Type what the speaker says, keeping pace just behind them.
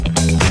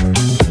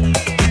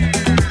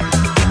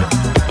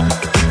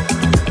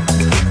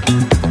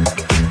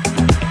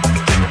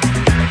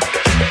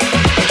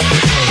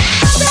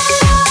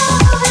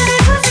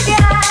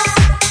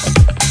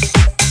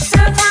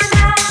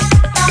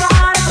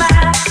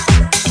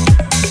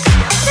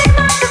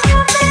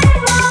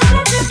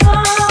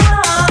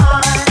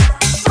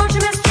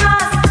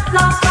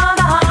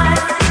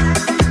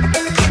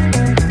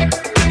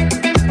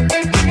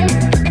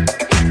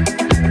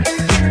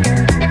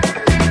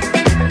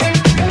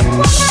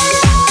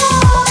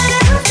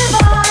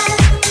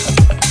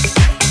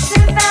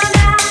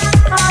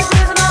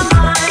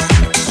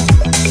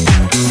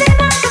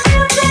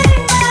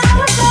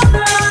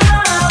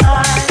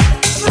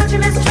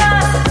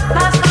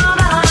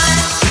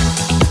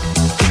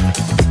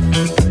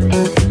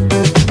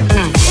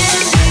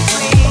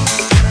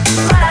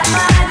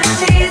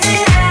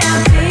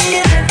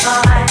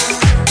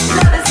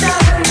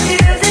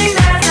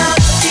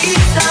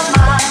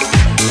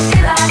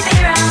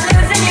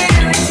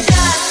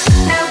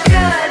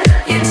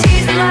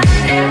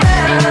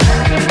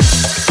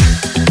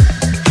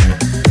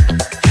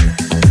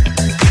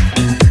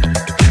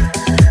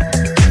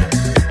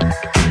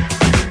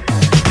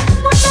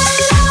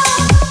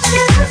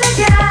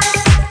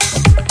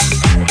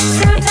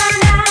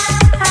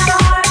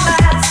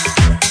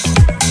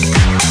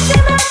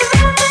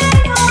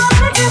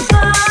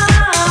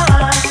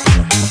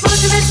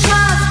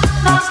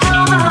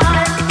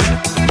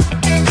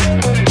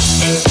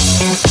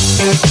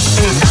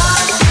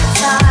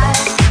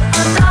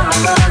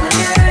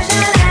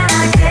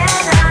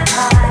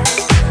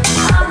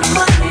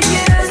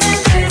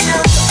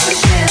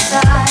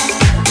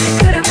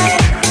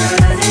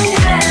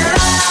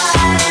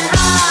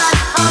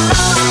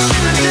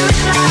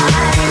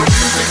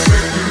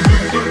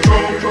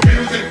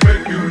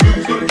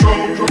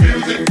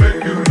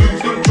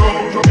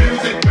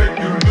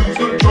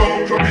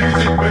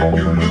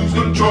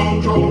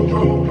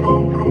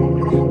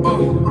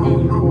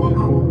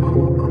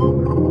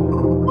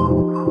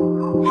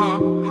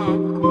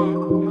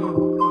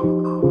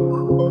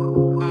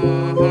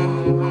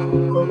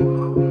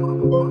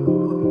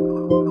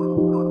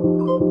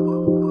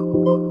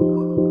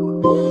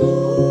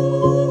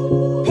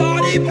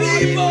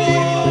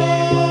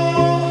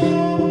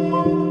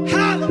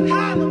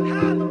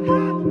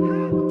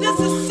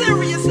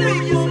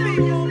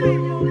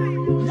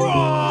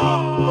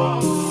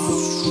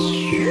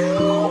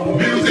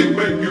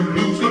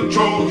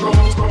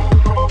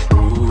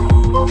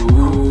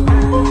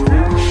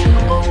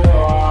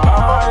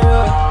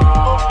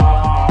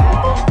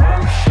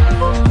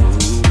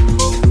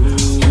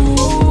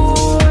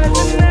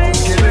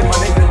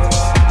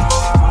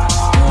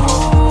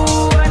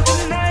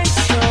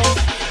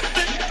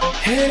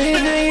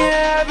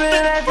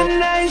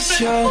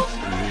show.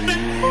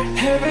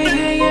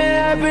 Everything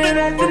that happened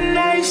at the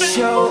night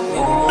show.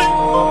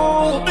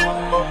 Ooh,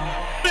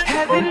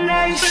 at the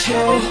night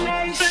show.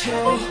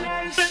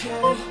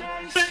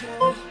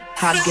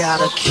 I got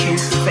a cute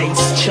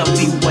face,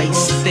 chubby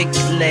waist, thick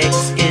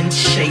legs in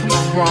shape,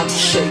 rump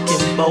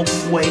shaking both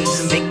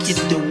ways, make you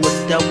do a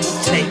double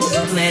take.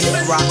 Planet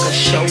rocker,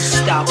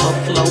 showstopper,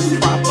 flow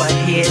proper,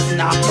 head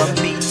knocker,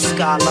 beat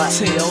scholar,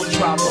 tail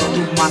dropper,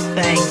 do my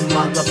thing,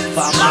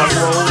 motherfucker.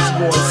 Rolls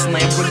Royce,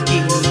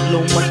 Lamborghini,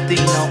 Blue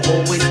Medina,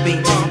 always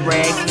beaming,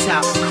 rag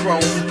top,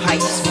 chrome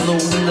pipes,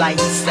 blue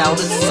lights out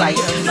of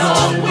sight.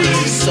 Long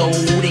weed, sold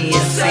in,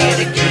 say it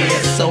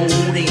again,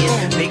 sold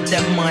in, make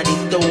that money,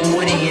 throw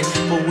it in.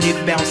 Booty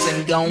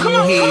bouncing, go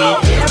ahead.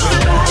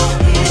 Everybody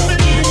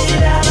get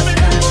it out of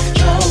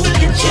control.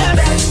 Get your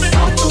best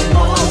off the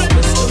wall.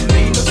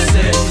 Misdemeanor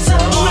said so.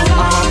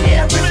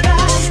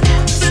 Everybody,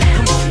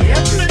 come on,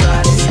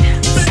 everybody.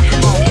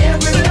 come on,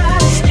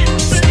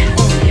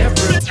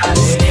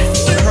 everybody.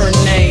 Her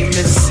name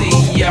is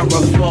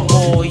Sierra for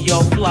all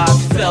your fly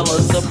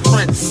fellas. A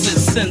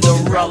princess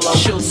Cinderella.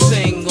 She'll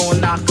sing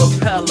on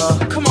acapella.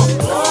 Come on,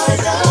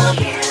 Boys are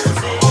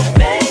music,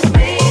 make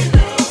me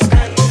lose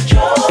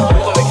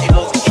control.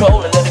 control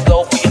and let it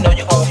go, for you know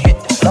you're gonna hit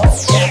the floor.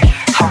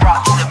 I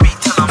rock to the beat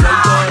till I'm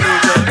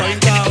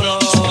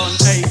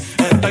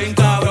Estoy en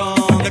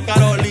cabrón, de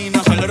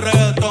Carolina sale el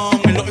reggaetón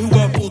y los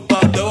hijos de puta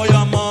de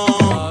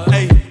Bayamón.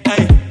 Ey,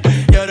 ey,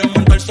 quieren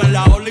montarse en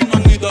la ola y no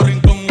han ido a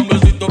rincón. Un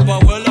besito pa'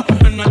 abuela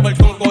en el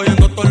balcón,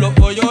 cogiendo todos los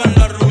pollos en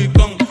la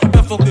Rubicón.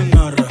 Que fucking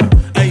R,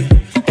 ey,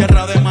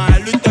 tierra de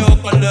Maelo y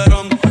Teo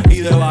Calderón y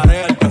de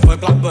Barea el que fue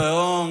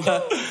campeón.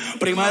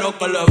 Primero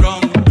que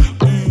LeBron.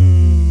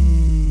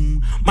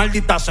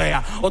 Maldita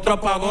sea, otro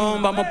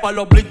apagón. Vamos pa'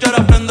 los bleachers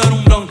a prender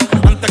un blon.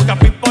 Antes que a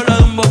Pipo le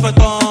dé un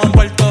bofetón.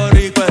 Puerto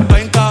Rico,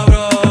 estoy en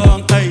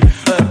cabrón. Ey,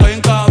 estoy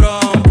en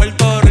cabrón.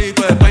 Puerto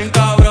Rico, estoy en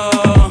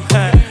cabrón.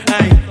 Ey,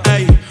 ey,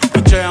 ey,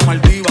 pichea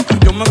Maldiva.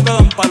 Yo me quedo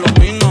en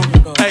Palomino.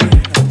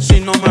 Ey, si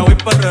no me voy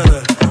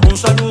PRD. Un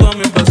saludo a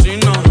mis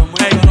vecinos.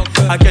 Ey,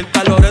 aquí el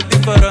calor es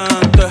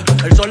diferente.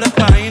 El sol es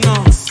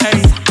caíno.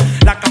 Ey,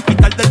 la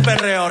capital del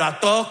perreo. Ahora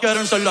todos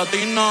quieren ser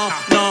latinos.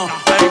 No,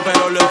 ey,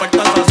 pero le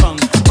falta sazón.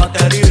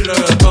 Batería y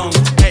reggaetón,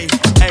 ey,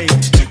 ey.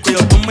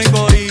 Cuido con mi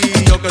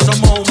corillo que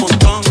somos un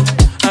montón,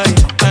 ey,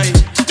 ey.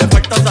 Le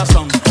falta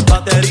sazón,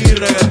 batería y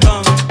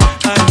reggaetón,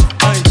 ey,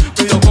 ey.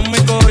 Cuido con mi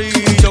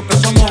corillo que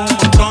somos un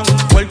montón.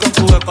 Welcome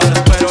to the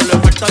college, pero le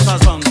falta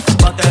sazón,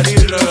 batería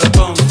y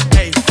reggaetón,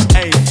 ey,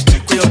 ey.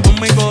 Cuido con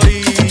mi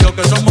corillo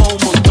que somos un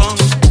montón,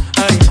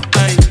 ey,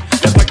 ey.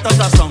 Le falta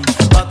sazón,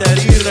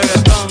 batería y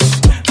reggaetón,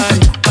 ey,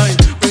 ey.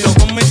 Cuido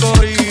con mi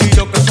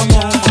corillo que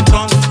somos un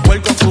montón.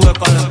 Welcome to the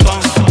college.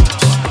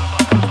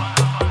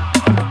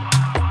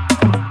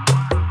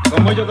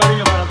 Con mucho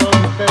cariño para todos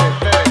ustedes.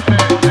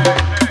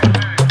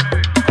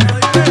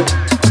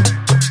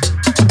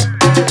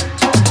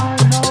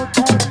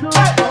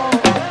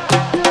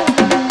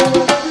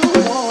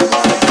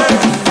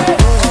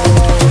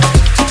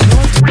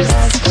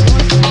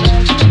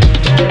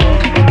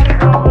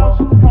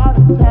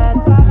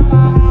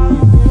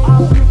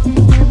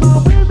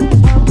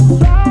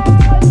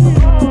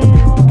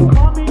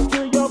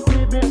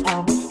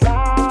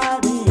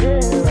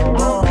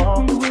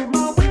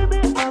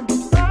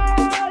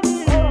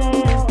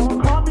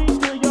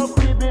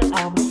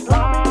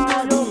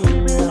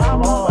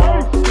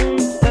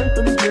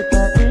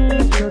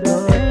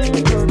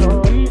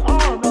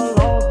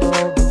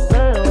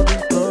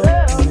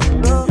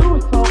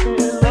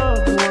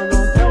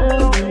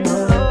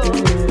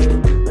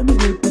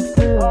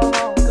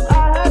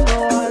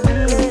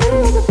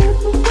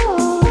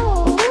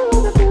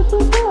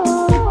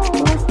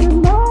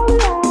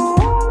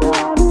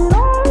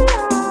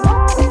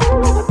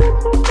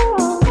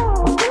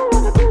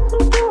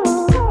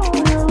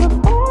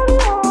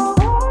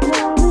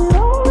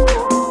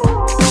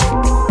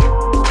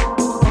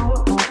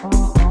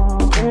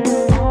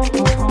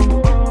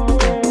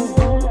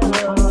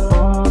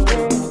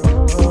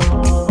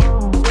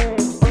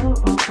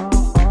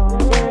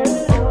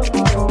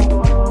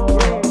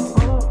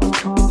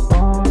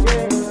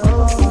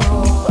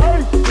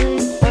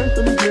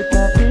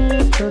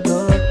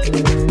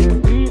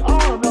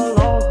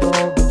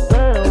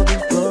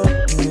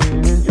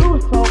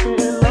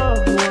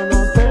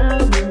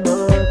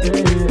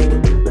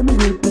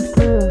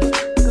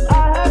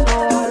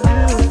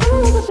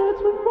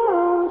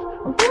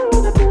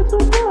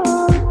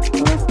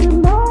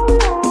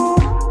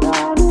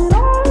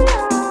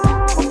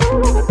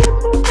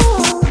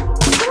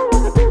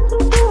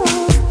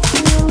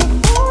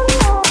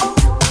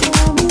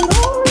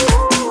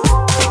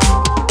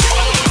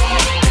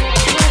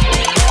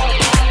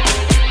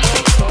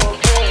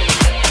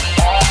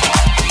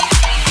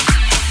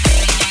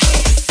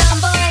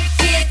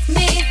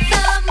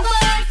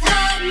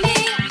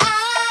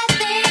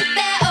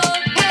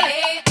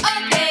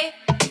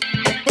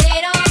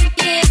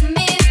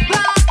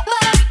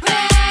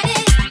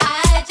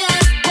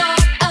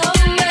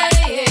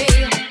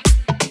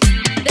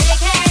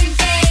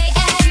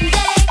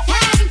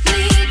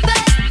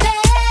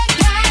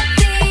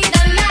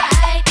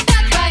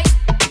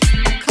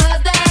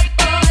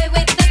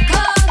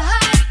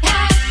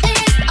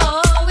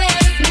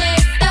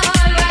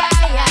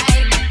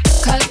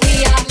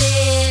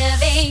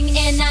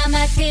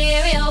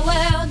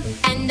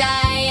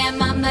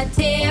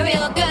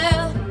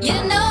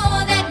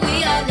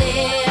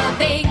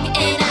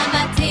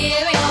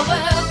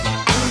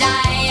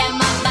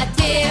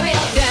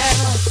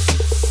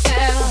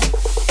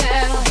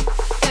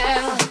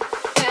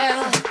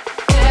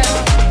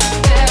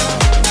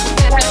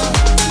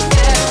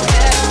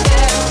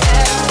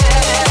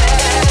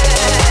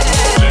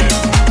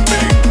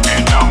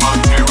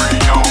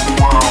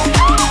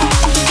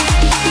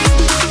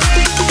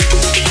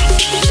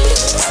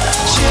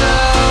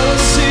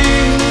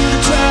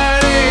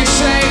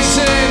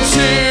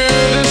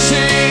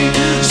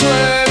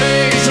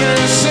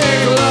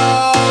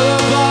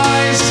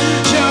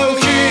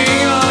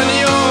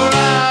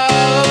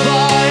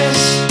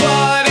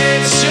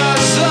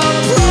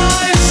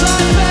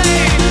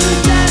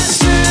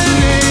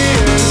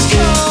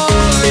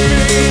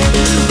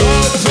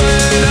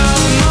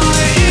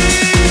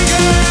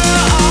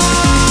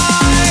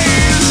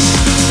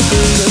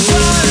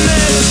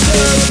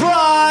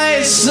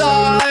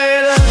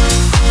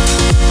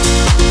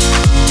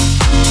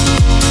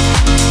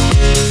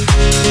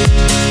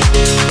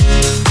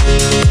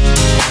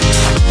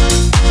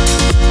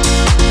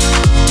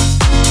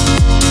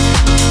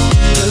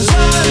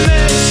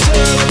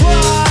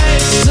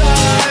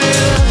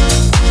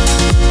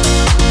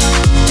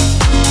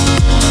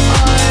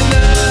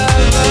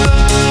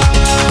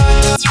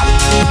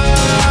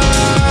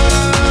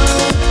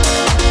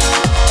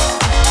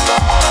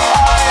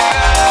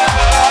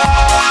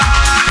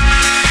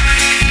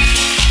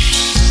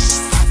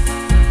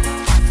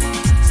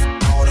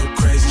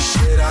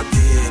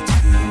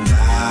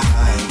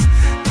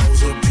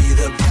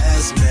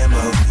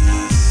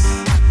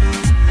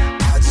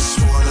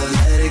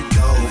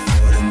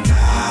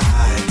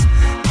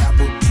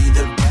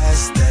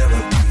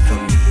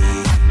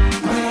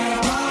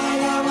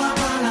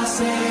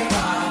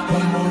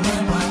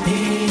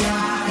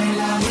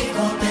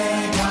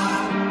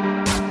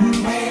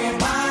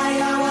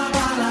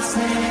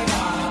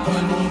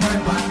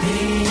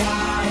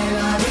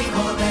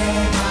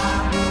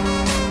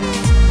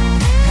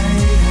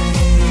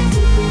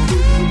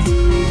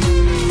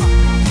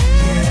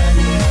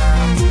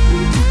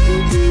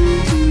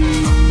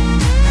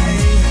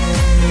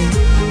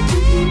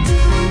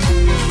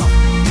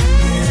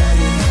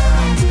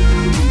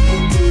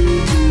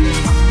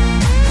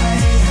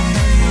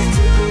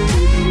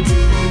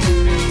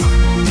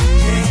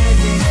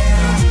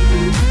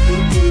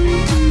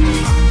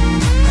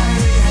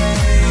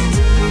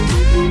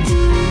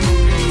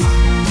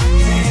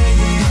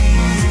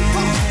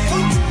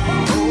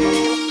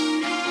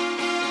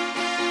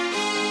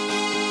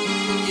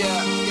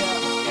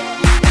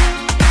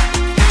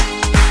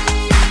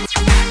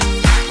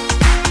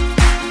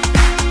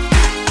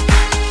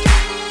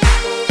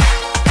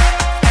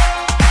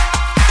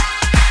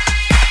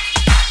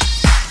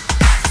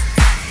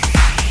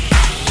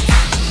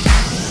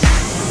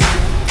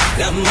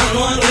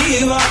 mano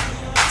arriba,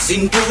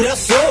 cintura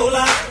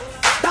sola,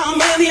 da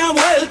media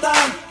vuelta,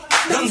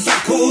 danza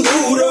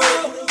kuduro,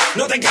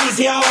 no te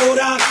canses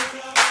ahora,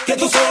 que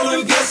tú solo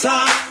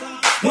empieza,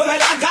 mueve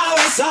la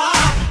cabeza,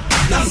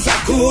 danza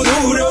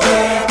kuduro.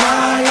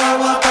 Vaya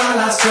va pa'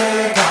 la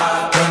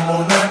seca, todo el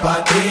mundo en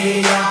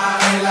patilla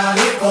en la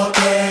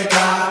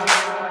discoteca.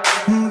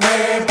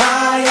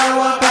 Vaya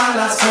va pa'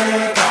 la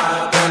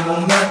seca, todo el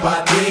mundo en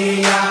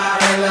patilla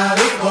en la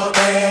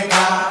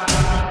discoteca.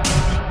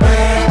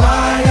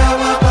 Vaya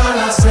va pa'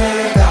 la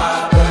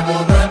seca, todo el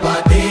mundo en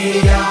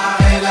patilla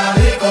en la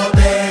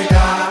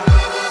discoteca.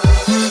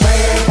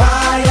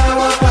 Vaya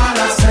va pa'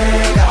 la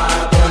seca,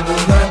 todo el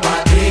mundo en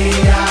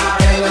patilla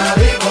en la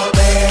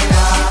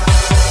discoteca.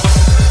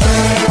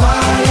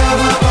 Vaya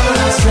va pa'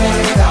 la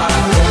seca,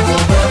 todo el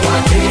mundo en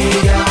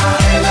patilla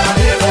en la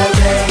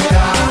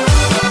discoteca.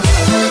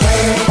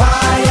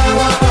 Vaya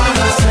va pa'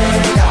 la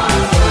seca,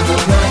 todo el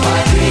mundo en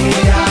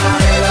patilla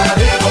en la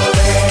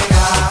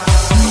discoteca.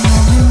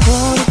 No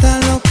importa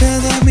lo que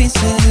de mí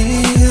se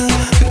diga,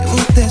 vive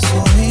usted su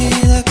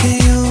vida, que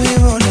yo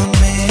vivo la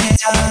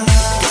mía.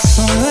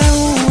 Solo es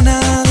una,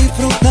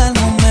 disfruta el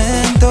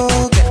momento,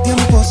 que el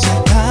tiempo se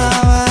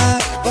acaba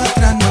y para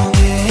atrás no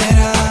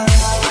viera.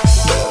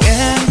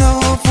 Bebiendo,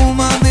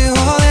 fumando y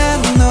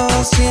jodiendo,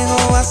 sigo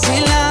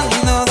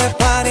vacilando de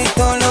party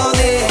todos los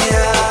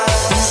días.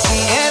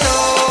 Cielo,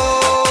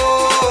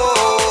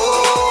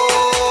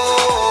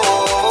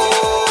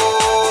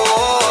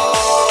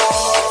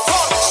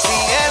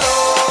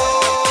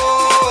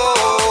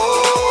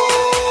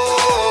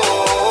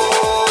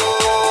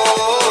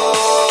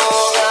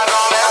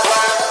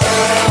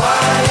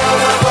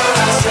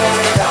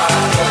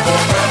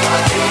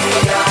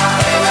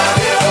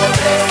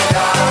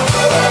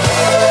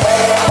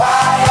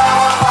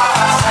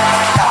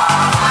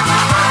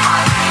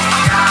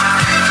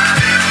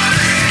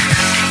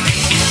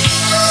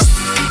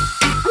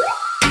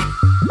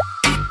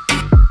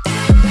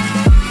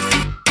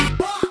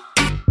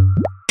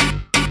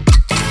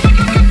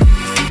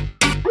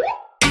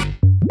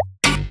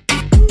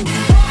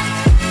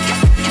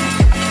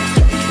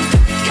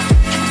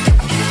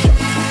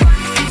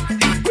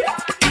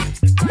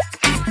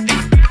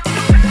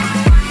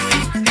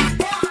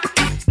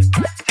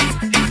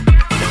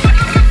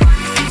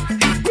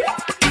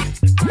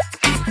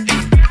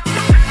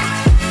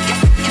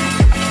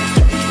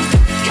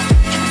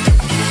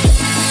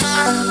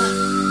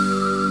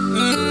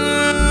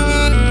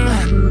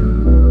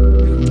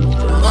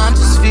 I'm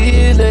just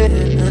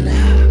feeling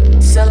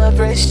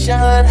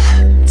celebration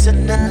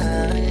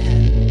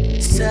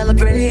tonight.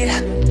 Celebrate,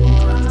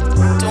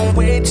 don't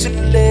wait too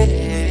late.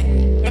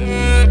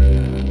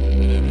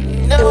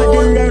 If I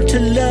didn't learn to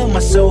love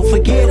myself,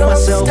 forgive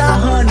myself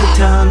 100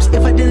 times.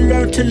 If I didn't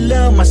learn to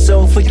love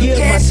myself, forgive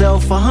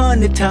myself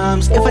 100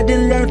 times. If I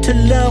didn't learn to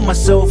love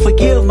myself,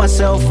 forgive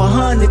myself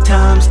 100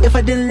 times. If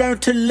I didn't learn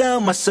to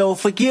love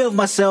myself, forgive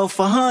myself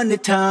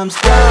 100 times.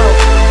 Go. I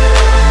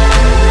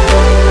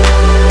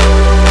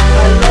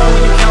love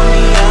when you count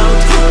me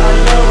out. I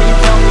love when you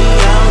count me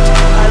out.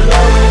 I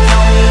love when you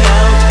count me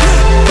out.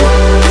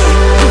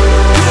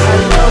 I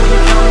love when you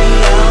count me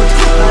out.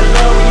 I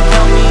love when you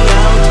count me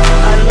out.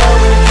 I love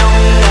when you count me out. I love when you count me out.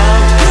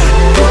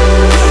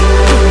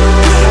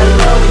 I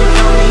love when you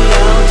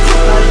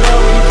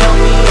count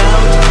me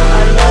out. I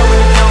love when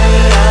you count me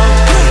out.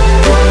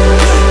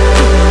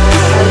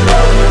 I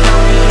love when you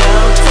count me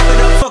out.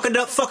 Fuck it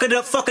up, fuck it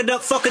up, fuck it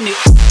up, fucking it.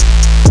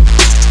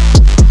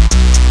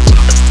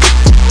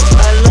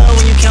 I love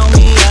when you count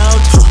me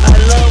out. I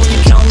love when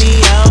you count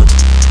me out.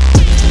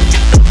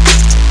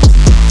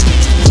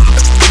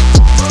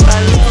 I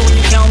love when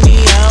you count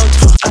me out.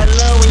 I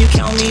love when you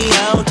count me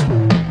out.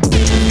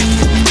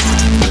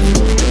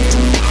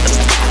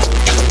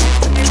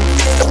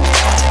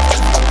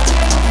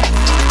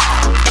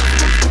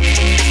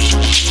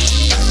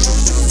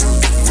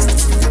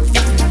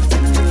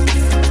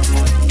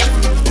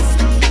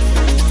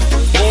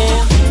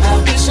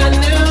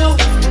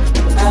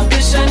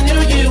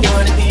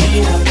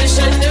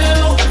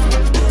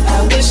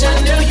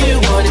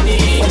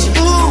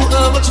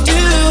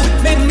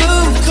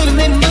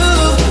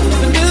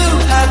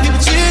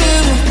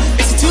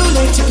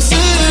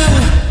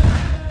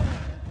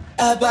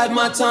 I bite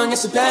my tongue,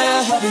 it's a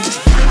bad habit.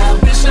 I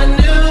wish I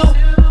knew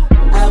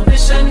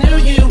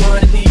you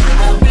wanted me.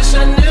 I wish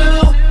I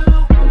knew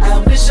you. I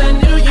wish I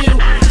knew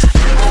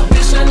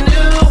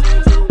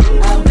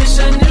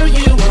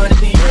you wanted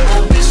me. I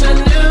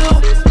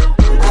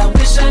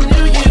wish I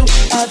knew you.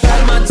 I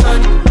bite my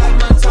tongue, I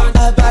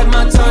bite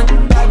my tongue,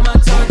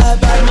 I bite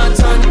my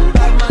tongue,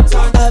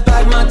 I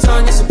bite my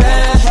tongue, it's a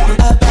bad habit.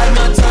 I bite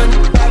my tongue,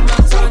 I bite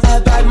my tongue, I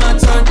bite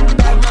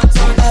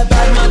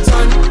my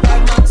tongue,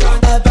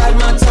 I bite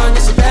my tongue,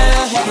 it's a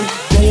bad habit.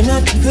 Yeah, you're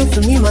not too good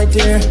for me, my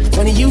dear.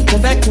 Funny you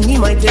come back to me,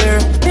 my dear.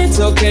 It's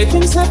okay,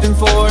 things happen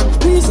for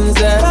reasons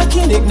that I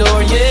can't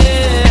ignore,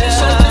 yeah.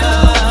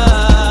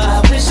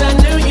 I wish I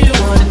knew you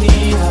wanted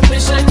me. I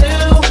wish I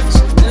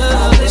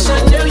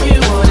knew you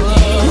wanted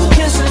me. You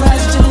can't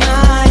surprise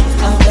tonight.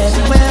 I'm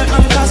everywhere,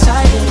 I'm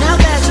cross-eyed. Now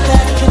that you're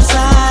back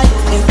inside.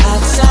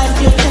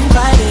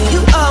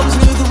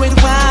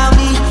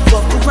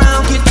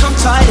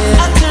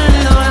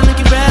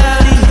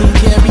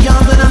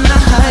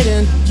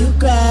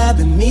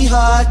 grabbing me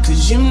hard,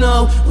 cause you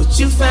know what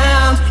you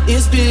found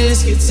is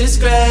biscuits, it's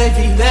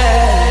gravy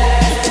there.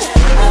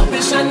 I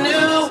wish I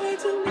knew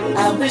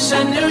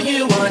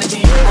you wanted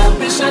me. I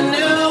wish I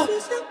knew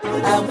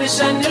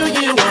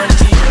you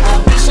wanted me. I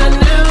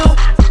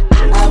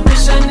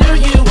wish I knew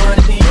you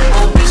wanted me.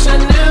 I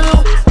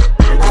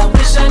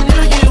wish I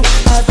knew you.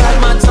 I bite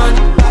my tongue,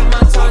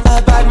 I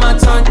bite my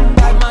tongue,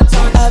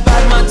 I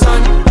bite my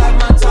tongue,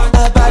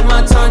 I bite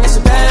my tongue, it's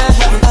a bad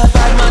habit. I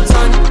bite my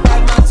tongue,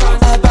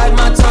 I bite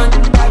my tongue,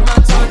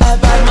 I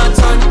bite my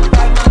tongue,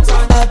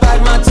 I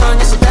bite my tongue,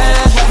 it's a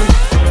bad habit.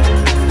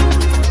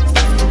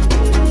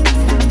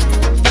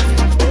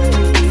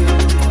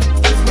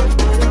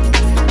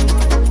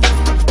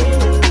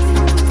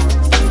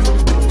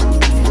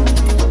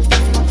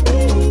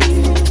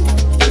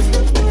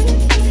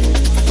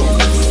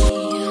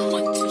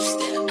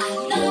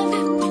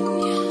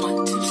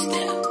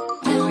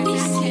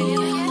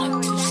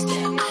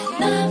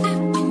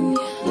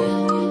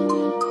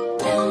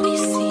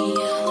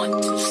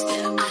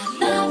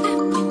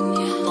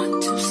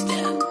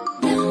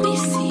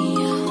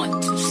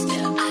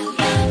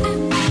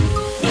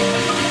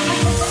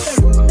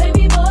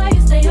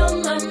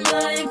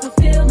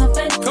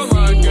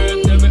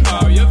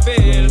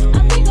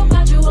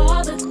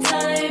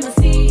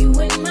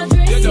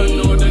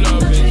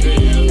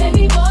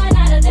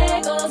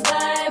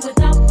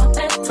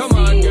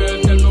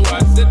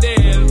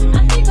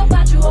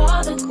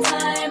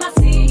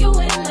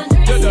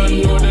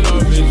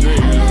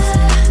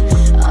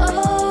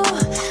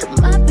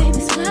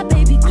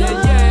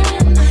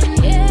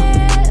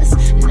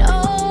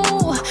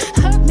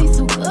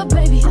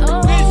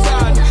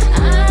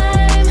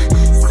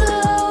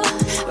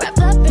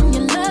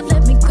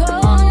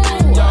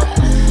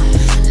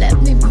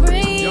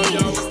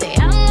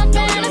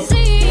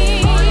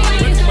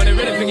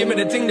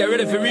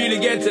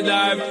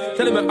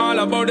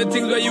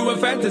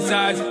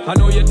 I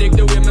know you dig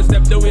the way me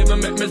step, the way me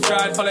make me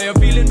stride. Follow your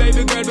feeling,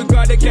 baby girl,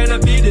 because they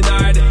cannot be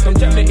denied. Come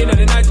check me in at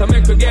the night, I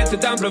make me get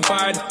it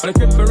amplified. On the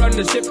grip, run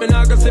the ship, and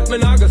I go slip,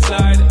 and I go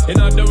slide. In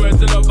other words,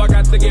 the love I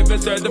got to give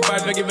it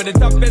certified. For giving the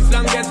toughest,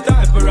 longest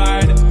type of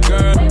ride,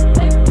 girl.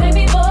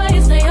 Baby boy,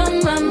 you stay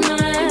on my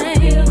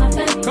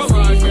mind. Come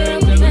on,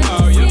 girl, tell me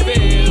how you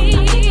feel.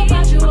 I think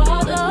about you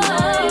all the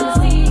time. I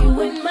see you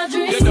in my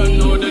dreams. You don't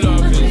know the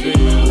love is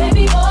real.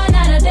 Baby boy,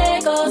 not a day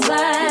goes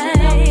by.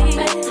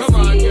 Come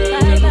on, girl,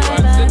 tell me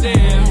what's the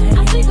deal.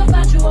 I think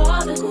about you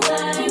all the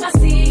time. I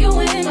see you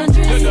in my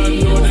dreams. You don't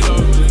know the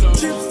love is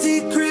real. Gypsy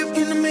crib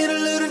in the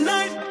middle of the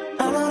night.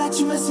 I know that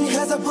you miss me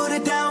as I put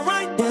it down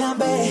right. Damn,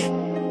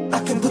 babe, I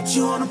can put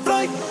you on a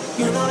flight.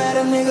 You know that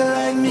a nigga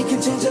like me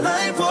can change your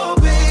life, oh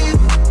babe.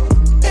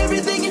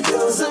 Everything you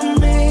do is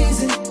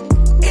amazing.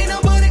 Ain't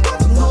nobody got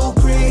to go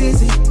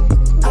crazy.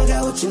 I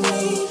got what you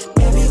need.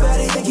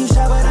 Everybody think you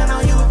shy, but I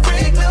know you a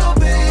freak, little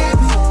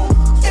baby.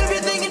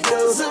 Everything you do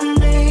is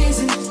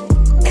amazing.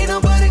 Ain't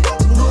nobody got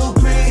to go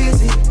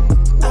crazy.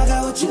 I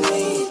got what you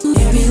need.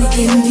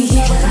 Everybody think you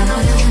shy, but I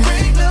know you a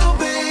freak, little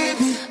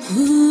baby.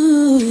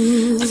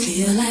 Ooh, I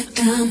feel like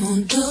I'm on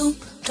dope.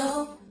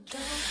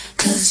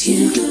 Cause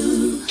you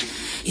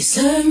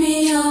serve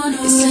me on a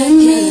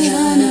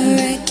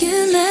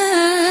regular.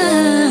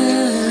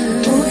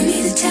 Boy, we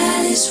need to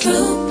tie this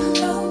rope.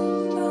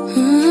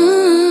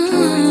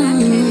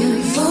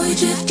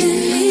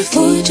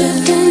 Before we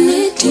drift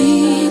any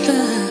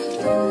deeper.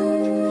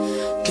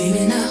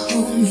 Baby, now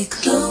hold me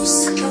close.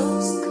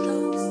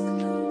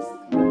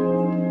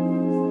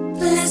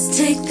 Let's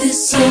take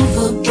this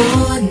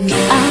overboard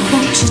now. I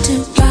want you to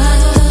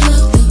rock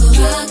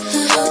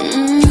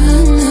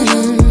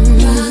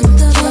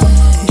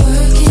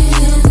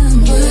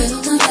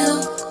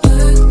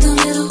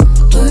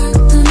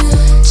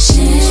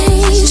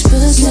change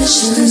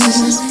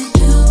positions.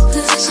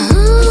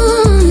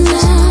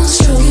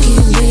 Stroke it,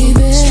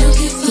 baby.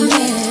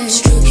 Yeah.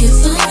 Stroke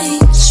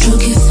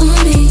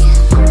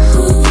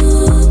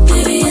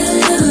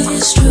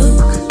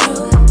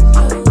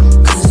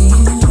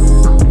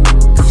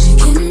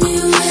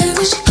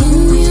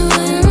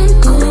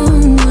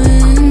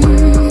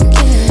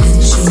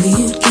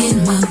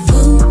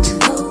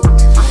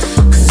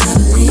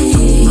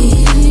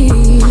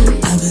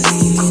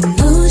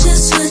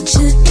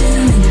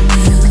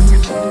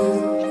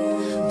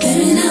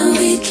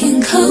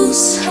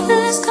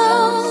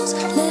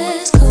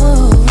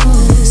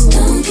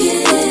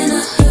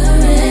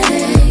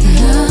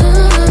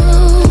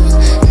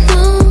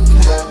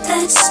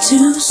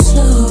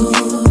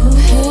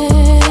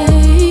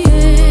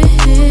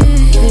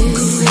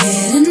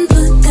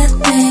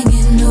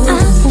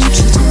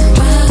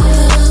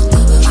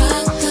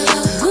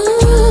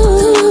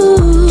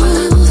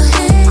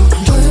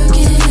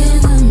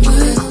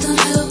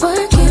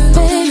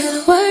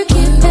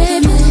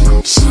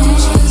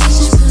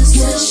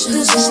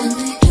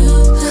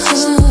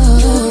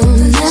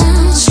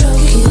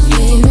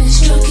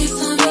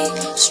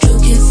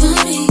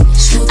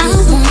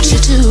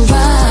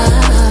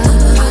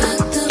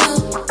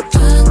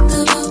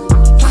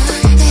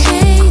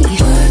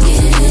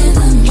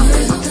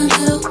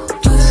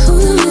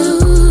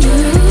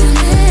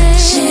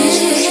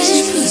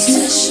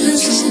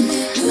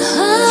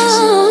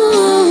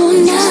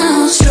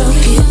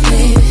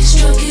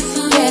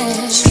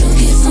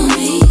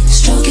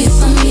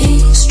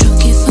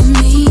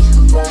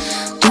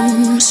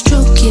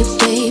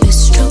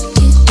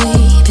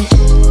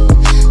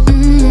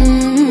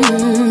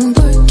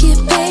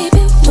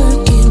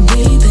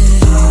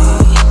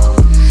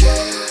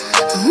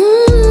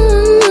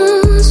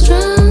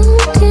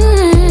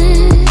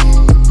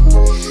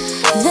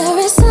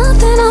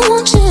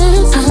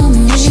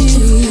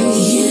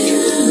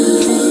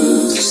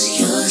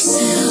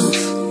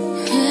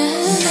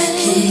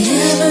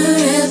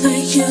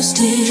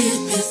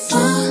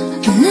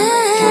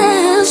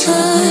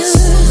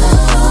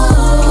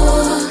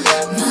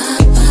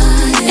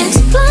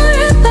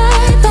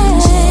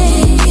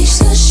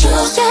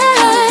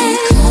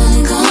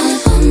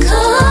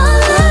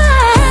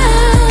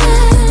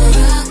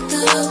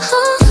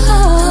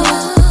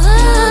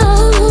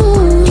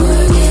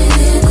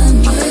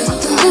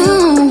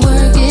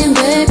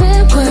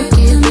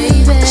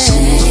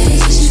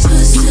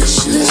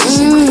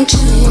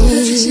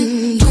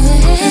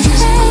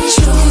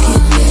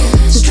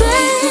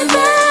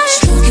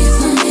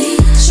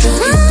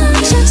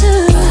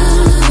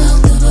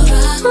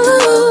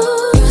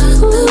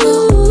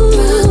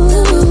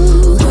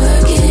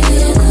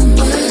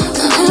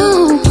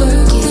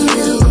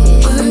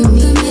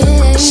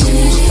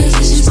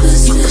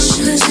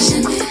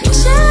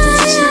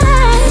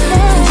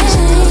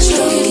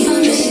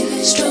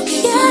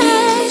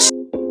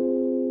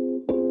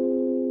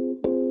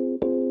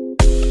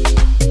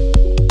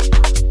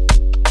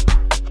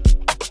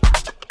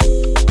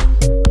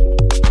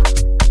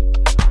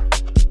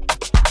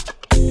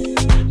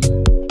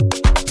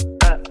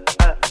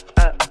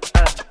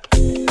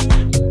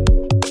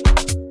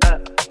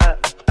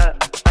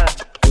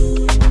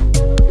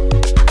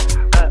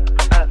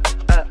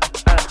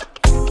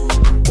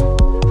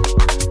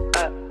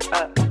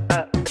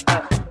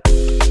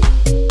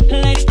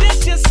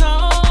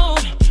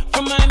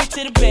from Miami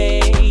to the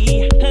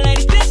Bay.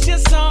 Ladies, this your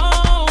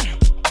song.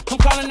 I'm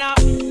calling out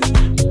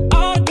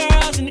all the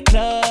girls in the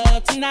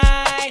club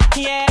tonight.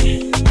 Yeah,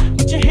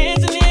 put your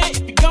hands in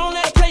it if you gon'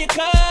 let her play your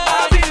club.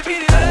 I'll beat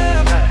it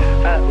up.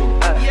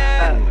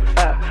 Yeah,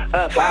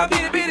 I'll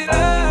beat it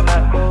up.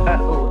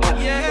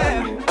 Yeah,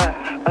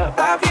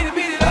 I'll beat it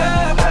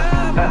up.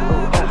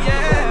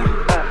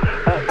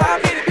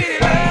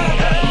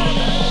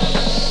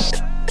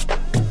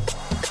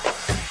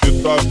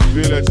 Tua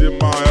filha é de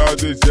maior,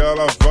 deixa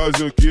ela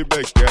fazer o que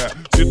bem quer.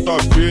 Se tua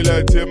filha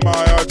é de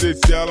maior,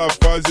 deixa ela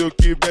fazer o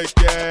que bem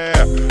quer.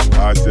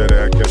 A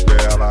xereca é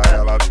dela,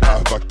 ela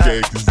tava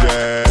quem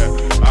quiser.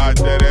 A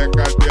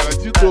xereca dela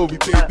de novo,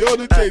 entendeu ou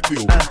não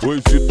entendeu?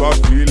 Hoje se tua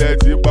filha é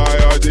de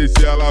maior,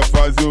 deixa ela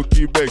fazer o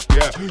que bem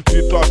quer.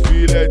 Se tua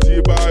filha é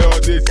de maior,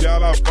 deixa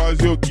ela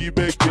fazer o que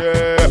bem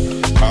quer.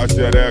 A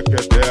xereca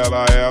é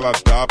dela, ela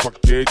dá pra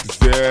quem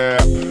quiser.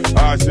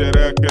 A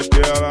xereca é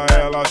dela,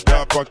 ela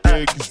dá pra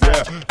quem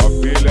quiser. A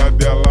filha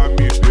dela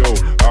me deu,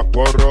 a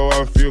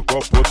coroa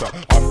ficou puta.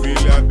 A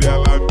filha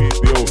dela me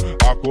deu,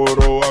 a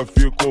coroa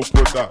ficou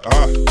puta.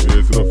 Ah,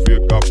 vê se não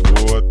fica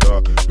puta,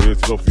 vê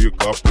se não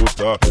fica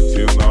puta.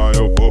 Senão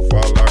eu vou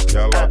falar que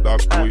ela da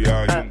cuia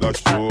ainda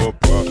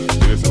chupa.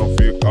 Vê se não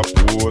fica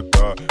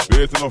puta,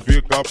 vê se não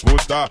fica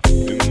puta.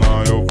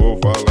 Senão eu vou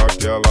falar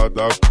que ela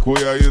da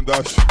cuia ainda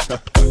chupa.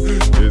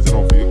 Vê se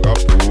não fica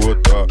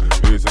puta,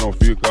 vê se não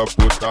fica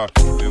puta.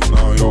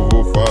 Senão eu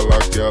vou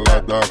falar que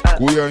ela da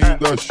cuia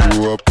ainda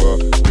chupa.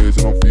 Vê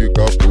se não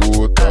fica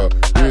puta,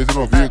 vê se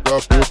não fica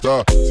puta.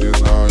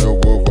 Senão eu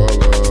vou falar.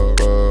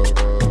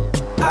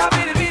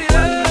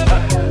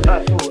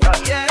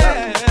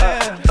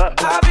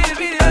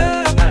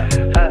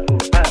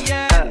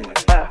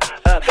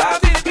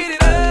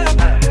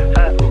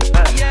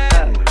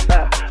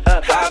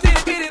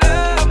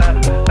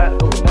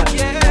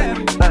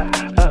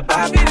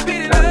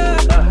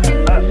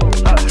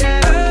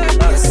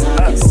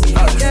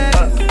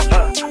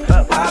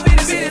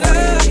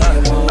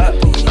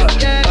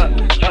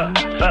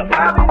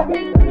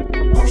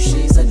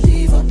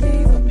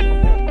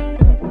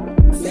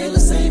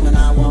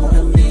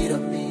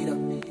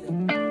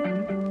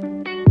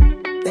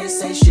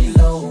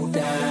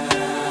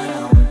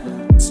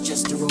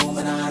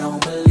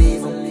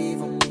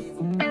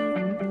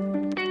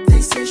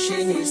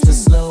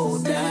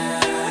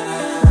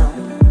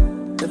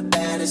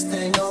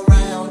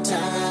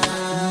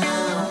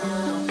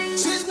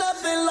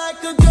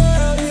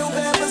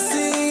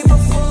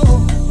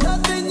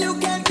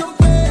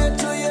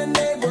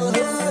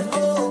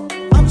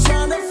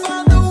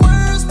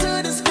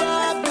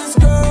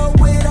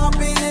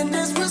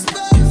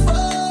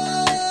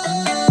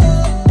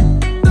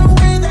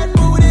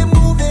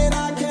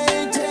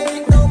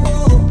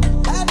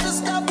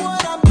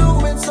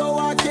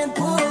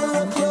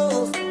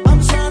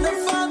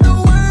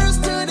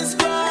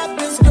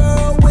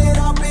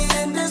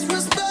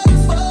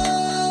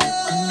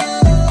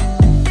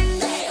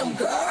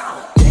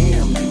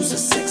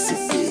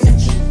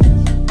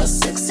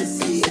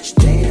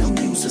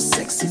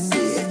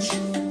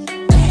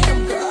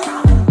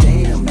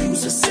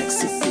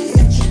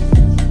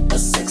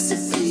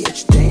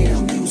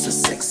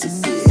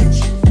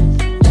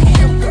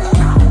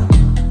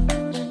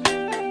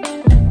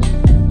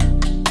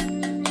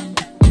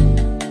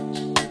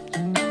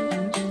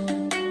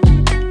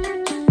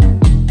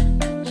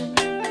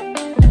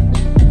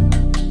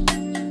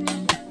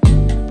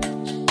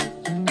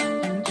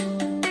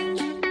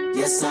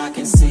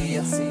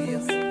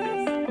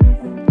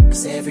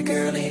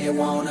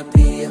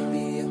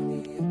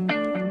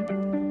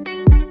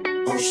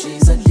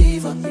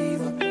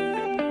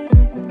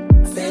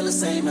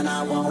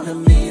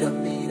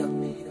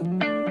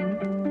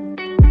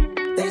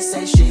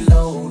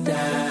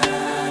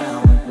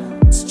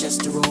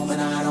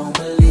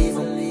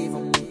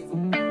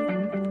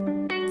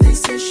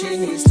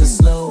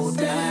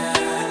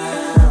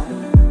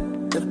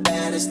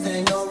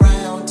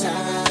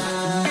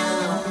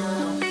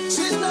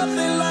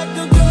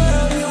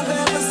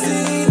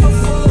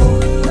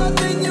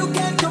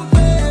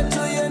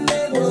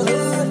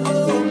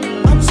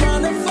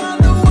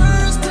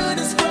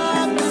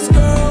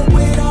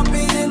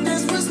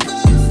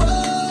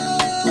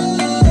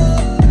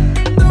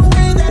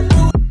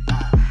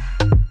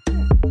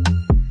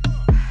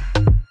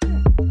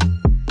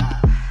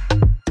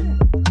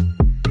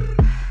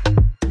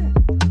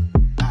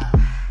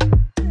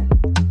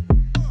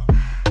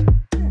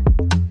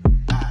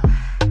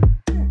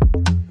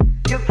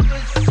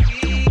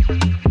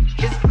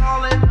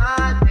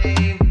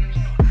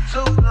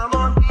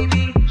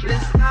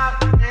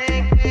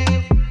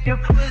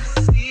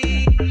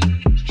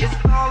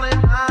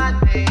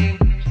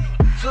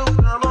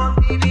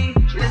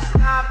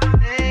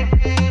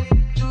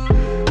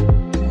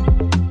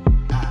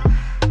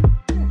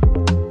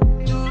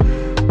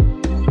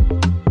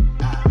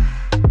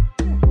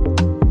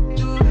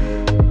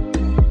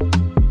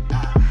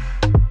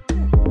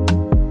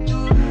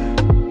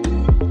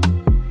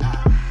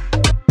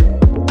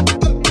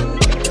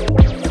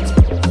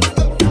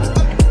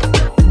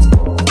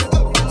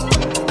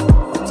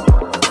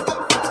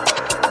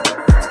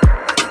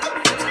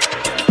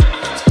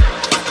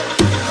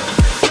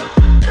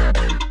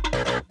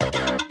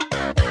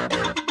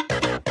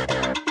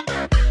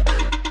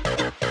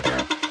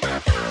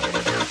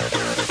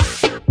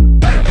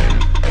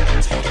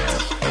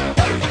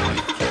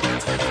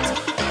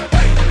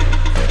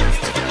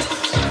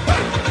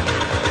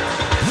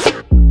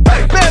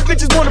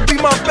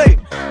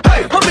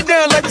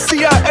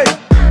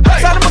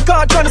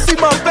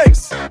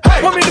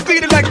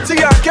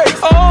 T.I.K.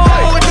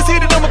 Oh, and this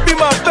heated, I'ma be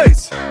my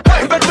face.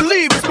 Hey, better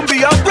believe it's gonna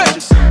be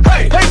outrageous.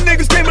 Hey,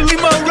 niggas can't believe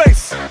my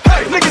race.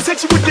 Hey, niggas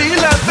hit you with the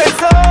Eli face.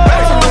 Oh.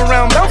 Bouncing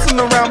around, bouncing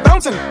around,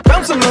 bouncing.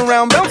 Bouncing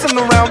around, bouncing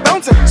around,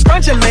 bouncing.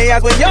 Scrunching their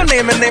eyes with your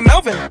name and they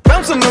mouthing.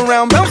 Bouncing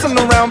around, bouncing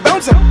around,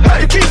 bouncing.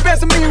 Hey, you keep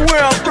asking me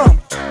where I'm from.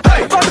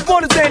 Hey, about the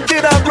borders, then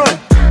did I run?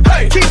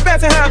 Hey, keep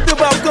asking how I feel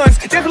about guns.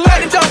 There's a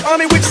light and dark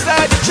army, which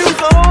side to choose?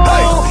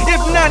 Oh,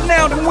 if not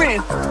now, then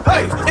when?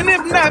 Hey, and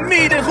if not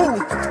me, then who?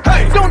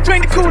 Hey, don't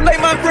drink the Kool-Aid,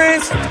 my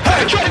friends.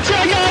 Hey, try to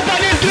tell y'all about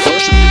this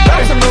dude.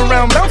 Bouncing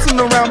around, bouncing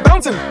around,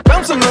 bouncing.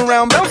 Bouncing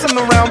around, bouncing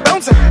around,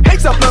 bouncing. Take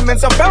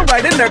supplements, I'm found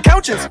right in their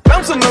couches.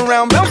 Bouncing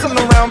around, bouncing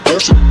around,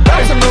 bouncing.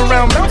 Bouncing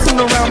around, bouncing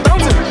around,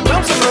 bouncing.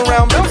 Bouncing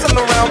around, bouncing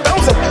around,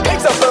 bouncing. Take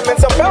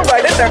supplements, I'm found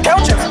right in their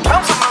couches.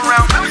 Bouncing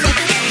around, bouncing.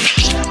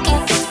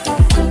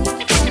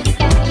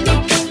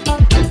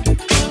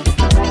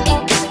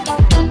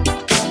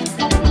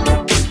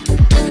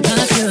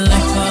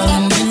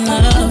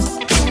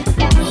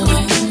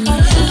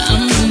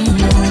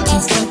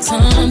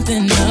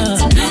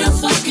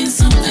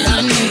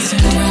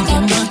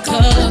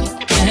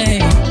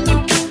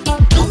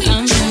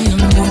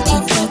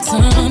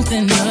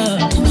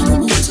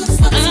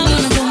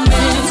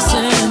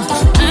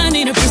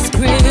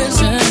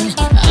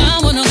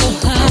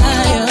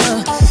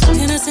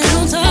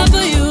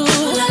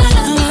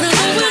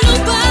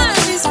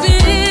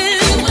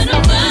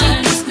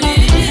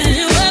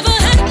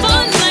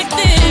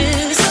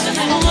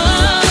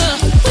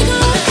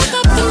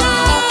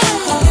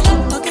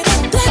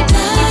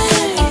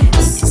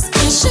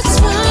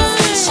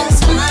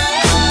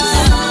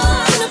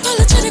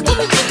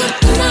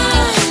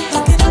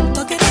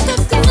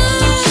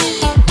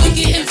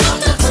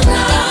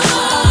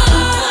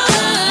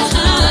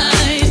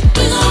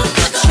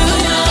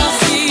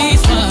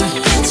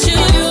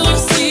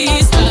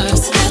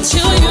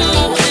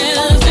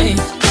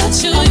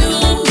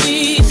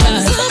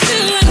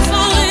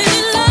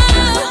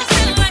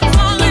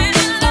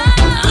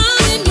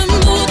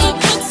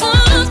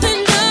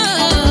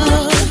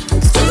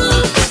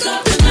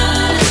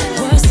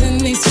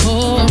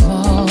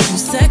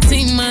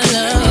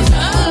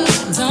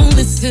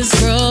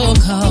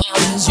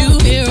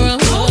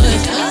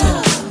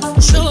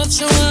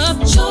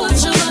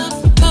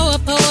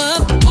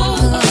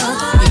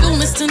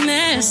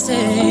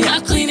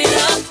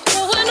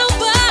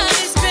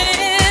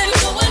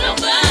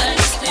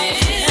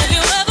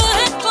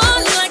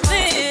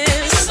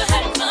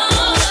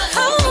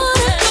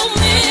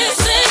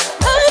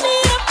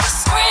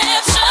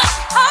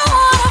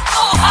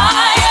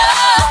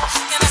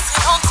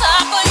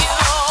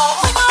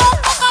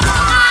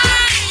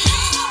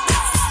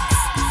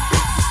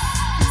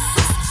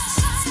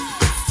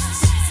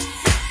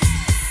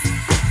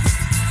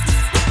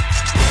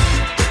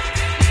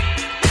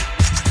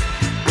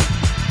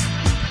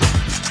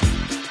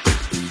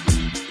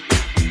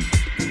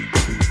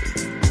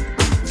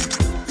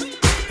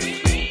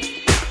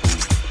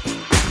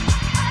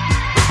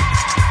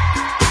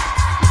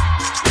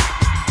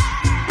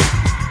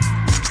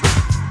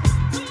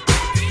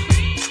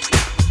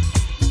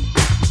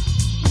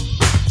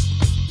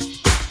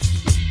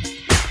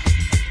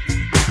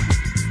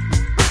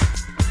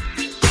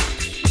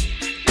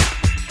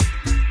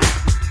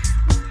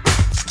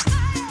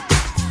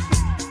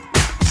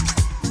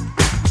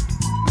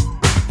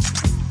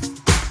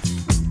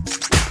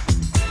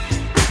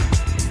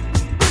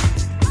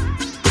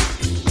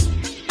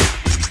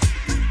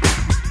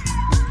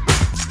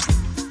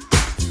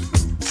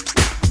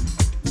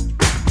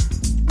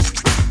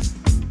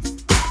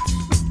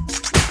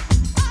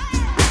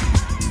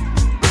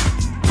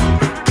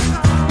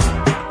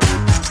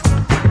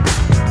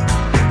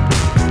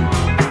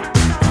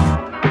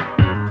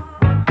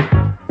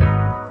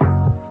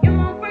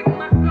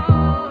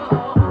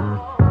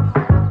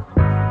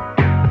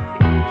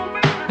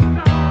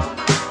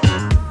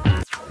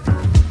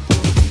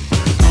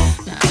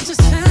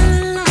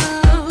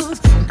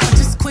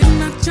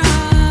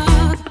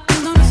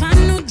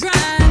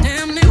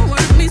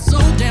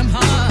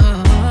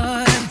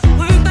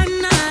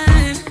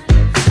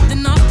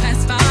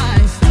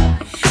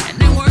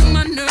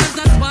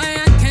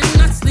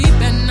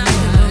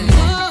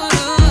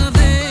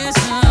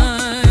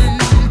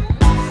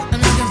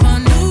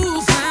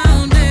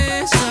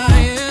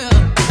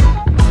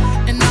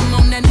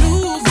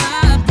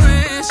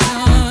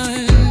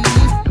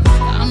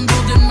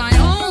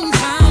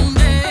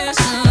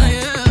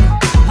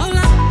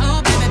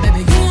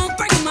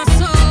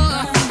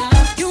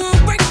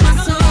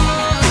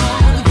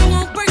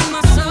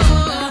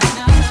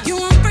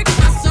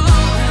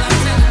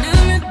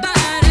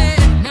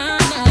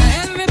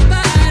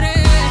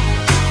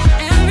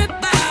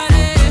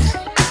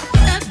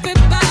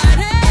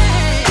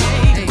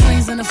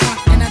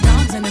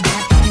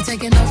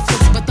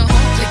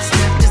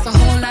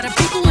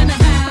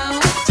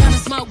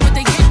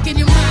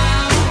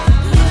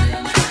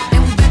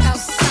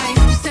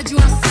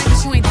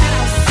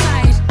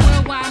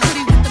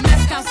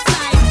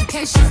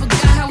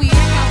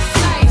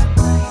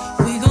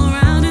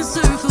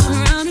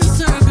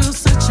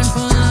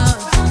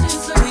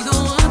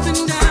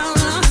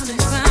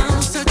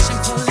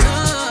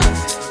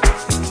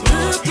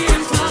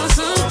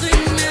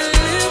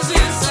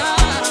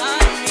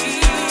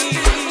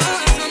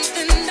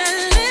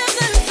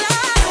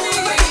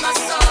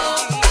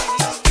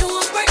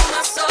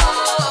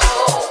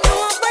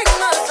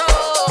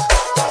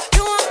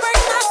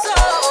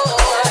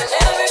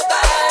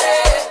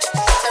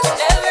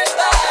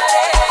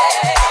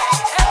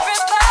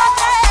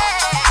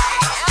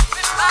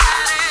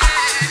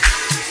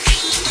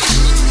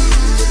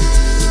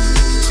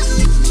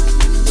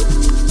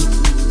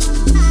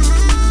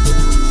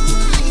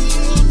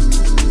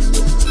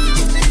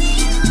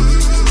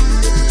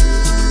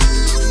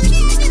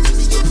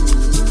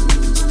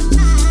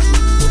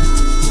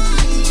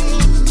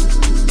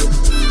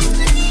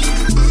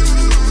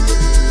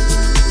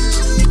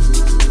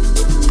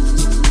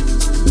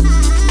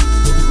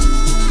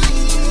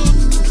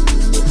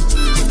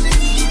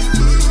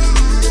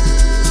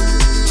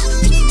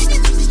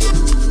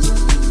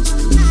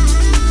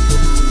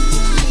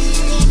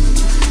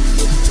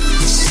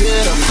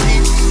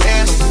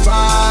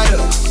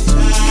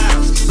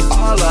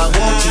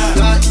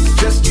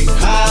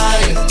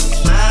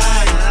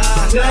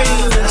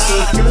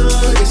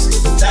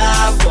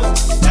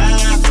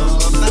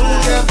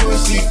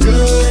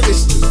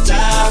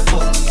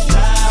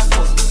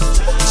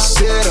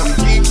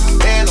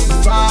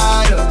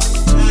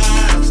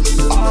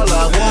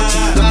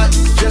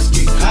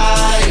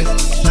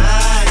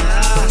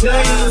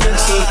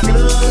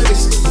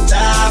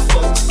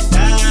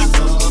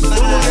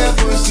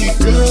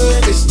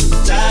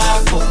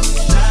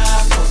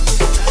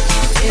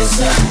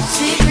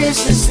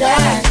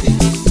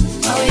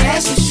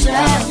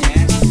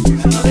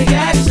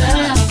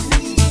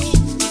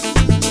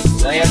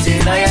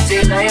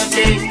 loyalty,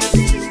 loyalty.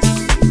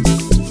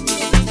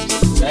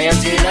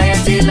 Loyalty,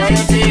 loyalty,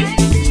 loyalty.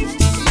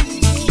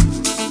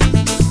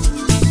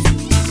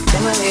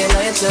 Tell me who you're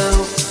loyal to.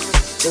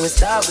 Do it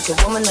start with your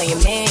woman or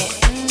your man?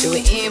 Do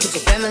it end with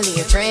your family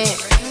and friends?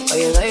 Or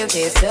your loyal to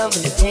yourself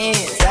and depends.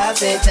 I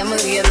said, tell me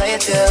who you're loyal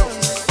to.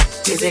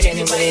 Is it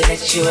anybody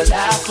that you would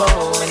lie for?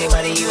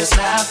 Anybody you would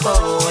slide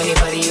for?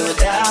 Anybody you would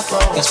die for?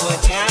 That's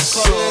what that's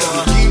for.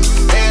 Keep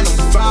and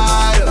I'm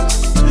fired up.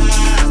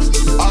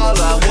 All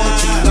I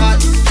want tonight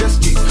is just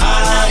get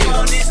higher.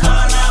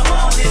 All I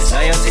want is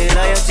loyalty,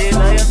 loyalty,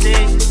 loyalty.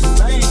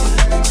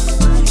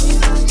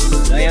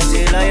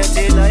 Loyalty,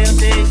 loyalty,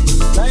 loyalty.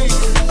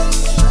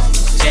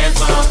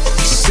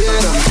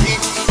 Said I'm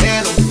deep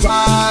and I'm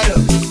fired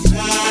up.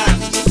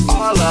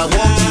 All I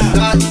want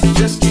tonight is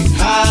just get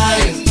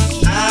higher.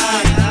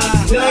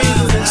 Girl,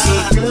 you look so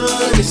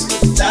good, it's to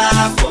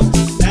die for.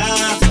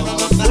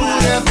 Ooh,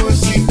 that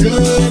pussy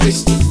good,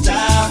 it's to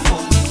die for.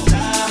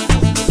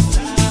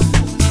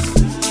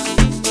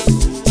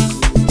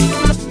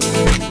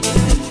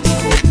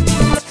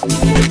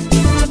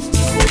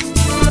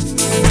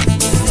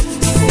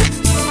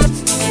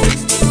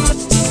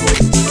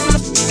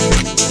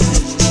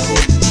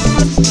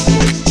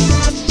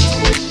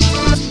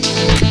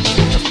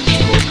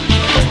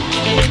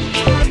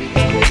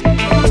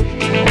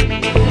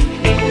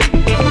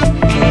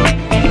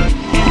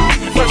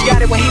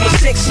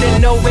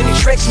 Didn't know any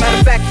tricks. Matter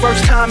of fact,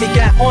 first time he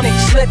got on it, he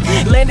slipped,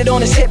 landed on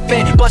his hip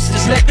and busted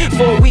his lip.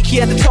 For a week he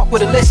had to talk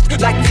with a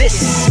list like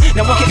this.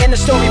 Now we can end the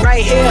story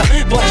right here,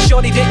 but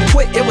shorty didn't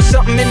quit. It was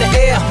something in the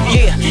air.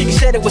 Yeah, he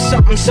said it was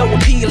something so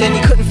appealing. He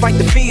couldn't fight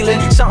the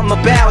feeling, something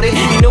about it.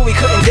 He knew he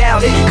couldn't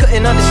doubt it,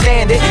 couldn't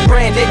understand it.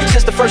 Branded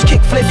since the first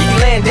kick flip he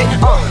landed.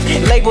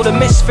 Labeled a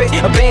misfit,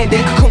 a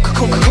bandit.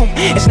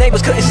 His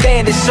neighbors couldn't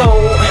stand it, so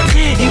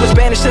he was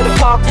banished to the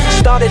park.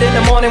 Started in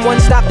the morning, one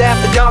stopped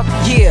after dark.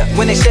 Yeah,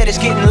 when they said it's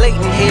getting late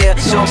in here,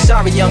 so I'm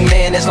sorry, young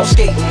man, there's no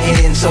skating here.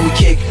 And so we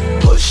kick,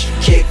 push,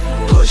 kick,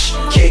 push,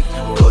 kick,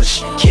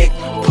 push, kick,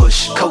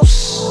 push,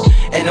 coast.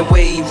 And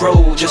away he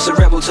rolled, just a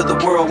rebel to the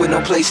world with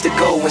no place to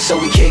go. And so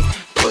we kick,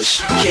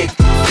 push, kick,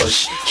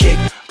 push, kick,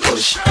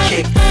 push,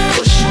 kick,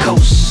 push,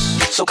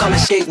 coast. So come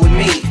and skate with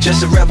me,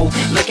 just a rebel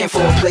looking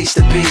for a place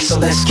to be. So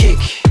let's kick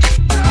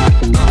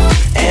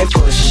and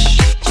push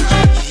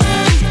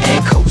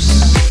and coast.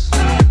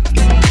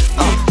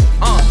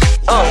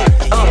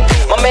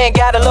 My man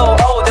got a little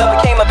older,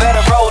 became a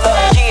better roller.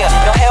 Yeah,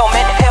 no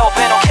helmet, hell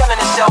bent on killing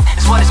himself,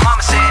 is what his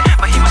mama said.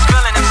 But he was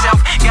feeling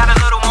himself, got a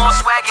little more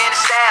swag in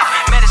his style.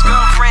 Met his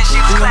girlfriend, she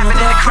was clapping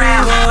in the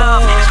crowd.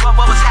 Love is what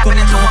was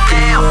happening to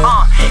him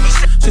now.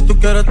 Si tú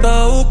quieres te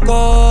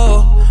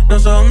busco, no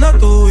sé dónde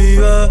tú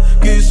vives.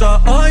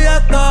 Quizá hoy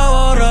está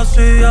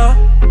borracía,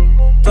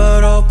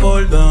 pero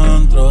por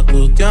dentro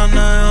tú tienes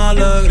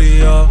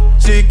alegría.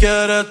 Si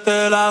quieres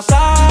te la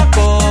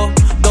saco,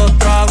 dos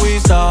tragos y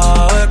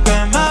sabes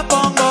que me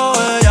pongo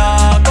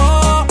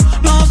bellaco.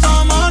 No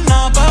somos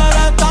nada, pero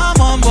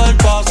estamos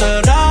envueltos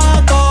hace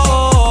rato.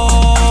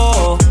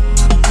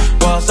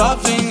 WhatsApp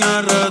sin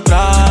el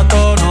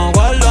retrato, no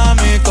guarda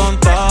mi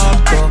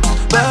contacto,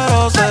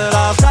 pero se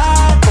la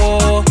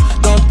saco,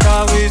 dos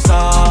tragos y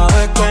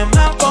sabes que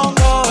me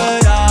pongo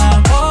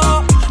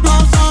bellaco. No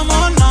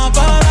somos nada,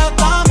 pero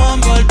estamos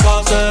envueltos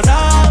hace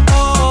rato.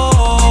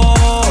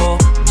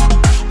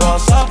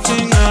 WhatsApp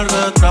sin el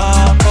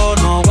retrato,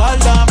 no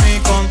guarda mi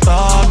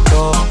contacto.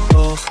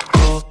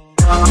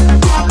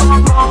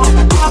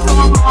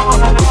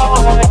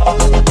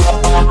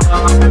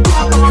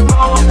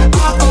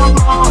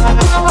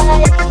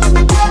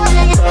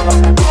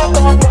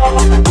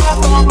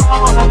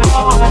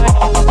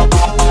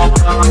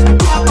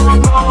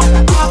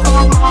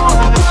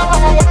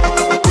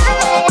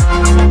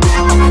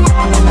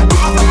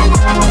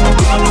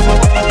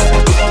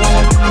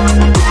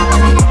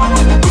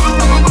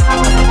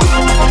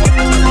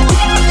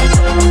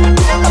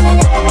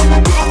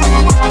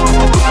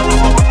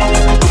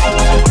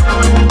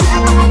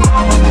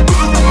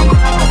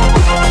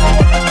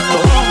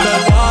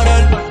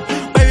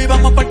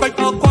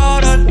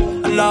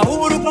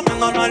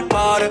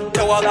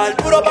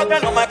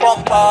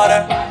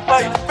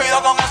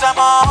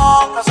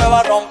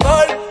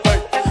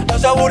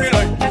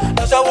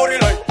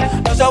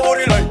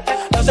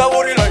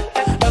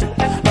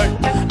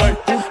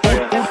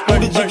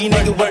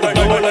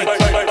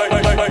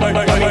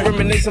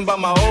 About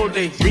my old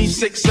day,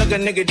 3-6 suck a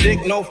nigga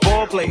dick, no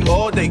foreplay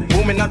all day,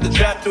 booming out the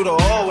trap through the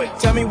hallway.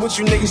 Tell me what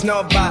you niggas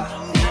know about it.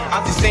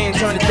 I'm just saying,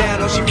 turn it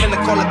down, or she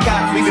finna call a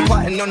cop. We been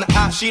plotting on the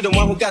op, she the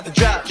one who got the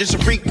drop. Just a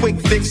freak, quick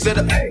fix it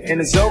up, and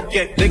it's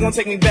okay. They gon'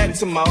 take me back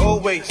to my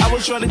old ways. I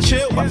was trying to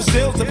chill, pop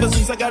sales, ever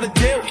since I got a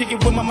deal. Kick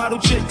it with my model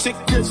chick, tick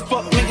this,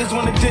 fuck niggas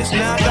wanna diss.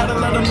 Now I gotta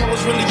let them know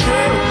what's really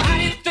true. How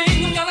do you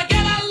think I'm gonna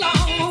get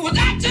along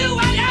without you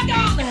when you're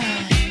gone?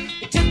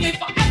 You took me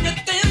for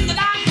everything that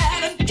I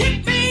had and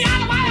kicked me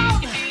out of my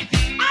own.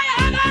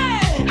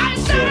 I'm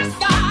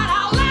satisfied,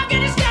 how long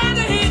can you stand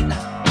the heat?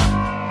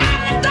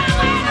 I'm done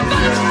with the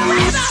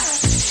bullets,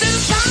 still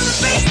trying to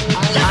beat.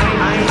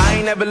 I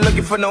ain't never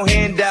looking for no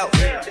handout.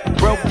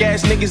 Broke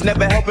ass niggas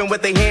never helping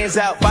with their hands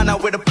out. Find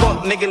out where the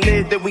fuck nigga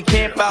live, then we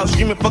camp out.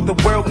 Screaming fuck the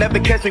world, never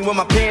catch me with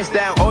my pants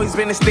down. Always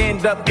been a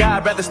stand up guy,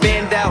 rather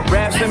stand out.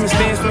 Rap slim and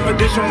stands for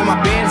addition with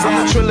my bands out.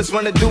 I'm the trillest,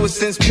 wanna do it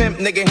since pimp,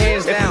 nigga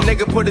hands down. If a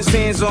nigga put his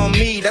hands on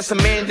me, that's a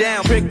man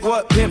down. Trick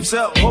what, pimps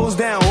up, hoes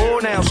down,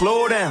 hold down,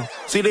 slow down.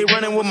 See they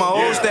running with my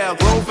old style,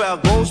 growth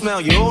out, gold smell,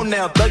 you old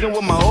now, thugging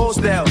with my old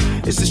style.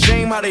 It's a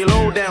shame how they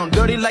low down,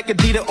 dirty like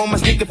Adidas on my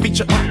sneaker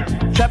feature.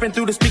 Trapping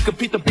through the speaker,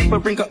 Pete the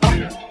beeper, bring her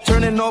up.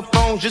 Turning off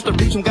phones just to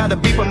reach him, gotta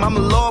beep him. I'm a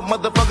lord,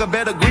 motherfucker,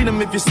 better greet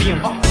him if you see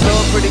him. So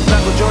pretty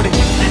clever, Jordy.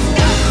 Let's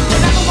go.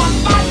 Another one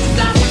bites the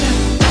dust.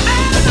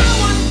 Another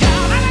one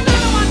gone,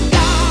 another one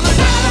gone,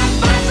 another one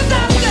bites the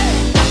dust.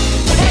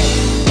 Hey,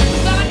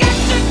 gonna get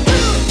you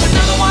through.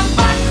 Another one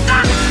bites the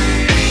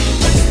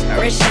dust.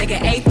 A rich nigga,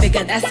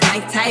 8-figure, that's my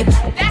type.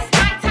 That's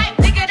my type,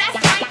 nigga, that's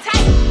my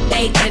type.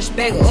 8-inch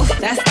big, ooh,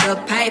 that's the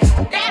pipe.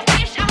 That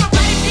bitch, I'ma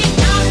ride it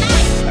all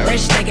night. A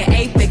rich nigga,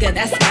 8-figure,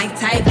 that's my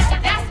type.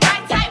 That's my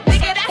type,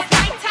 nigga, that's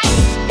my type.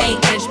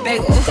 8-inch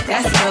big, ooh,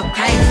 that's the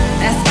pipe.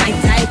 That's my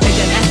type,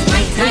 nigga, that's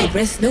my type. New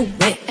wrist, new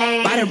whip,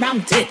 right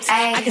around dips.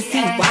 I can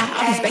see why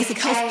all these basic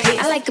hoes pissed.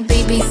 I like a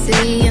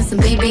BBC and some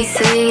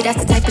BBC.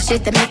 That's the type of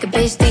shit that make a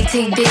bitch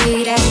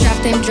DTD. That's drop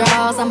them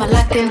draws, I'ma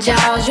lock them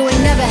jaws. You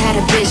ain't never had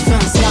a bitch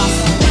from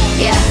Slauson.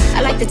 Yeah,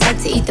 I like the type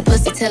to eat the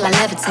pussy till I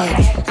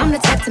levitate. I'm the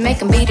type to make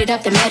them beat it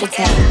up to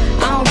meditate.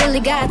 I don't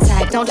really got a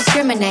type, don't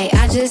discriminate.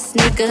 I just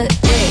need good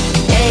dick.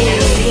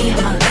 Hey,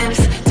 on my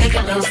lips, take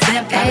a little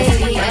sip. Hey,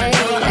 yeah.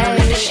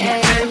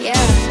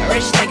 A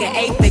rich nigga,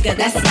 8-figure,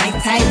 that's my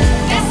type.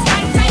 That's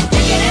my type,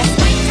 nigga, that's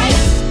my type.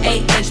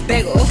 8-inch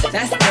big, ooh,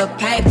 that's the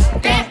pipe.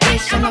 Bad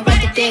bitch, I'ma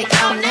ride the dick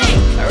all night.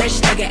 A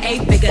rich nigga,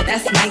 8-figure,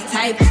 that's my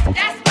type.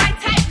 That's my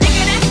type,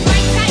 nigga, that's my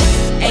type.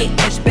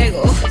 8-inch big,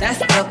 ooh, that's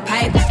the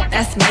pipe.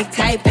 That's my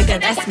type, nigga,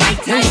 that's my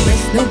type. New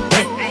wrist, new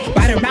whip,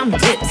 right around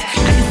dips.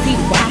 I can see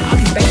why all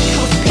these basic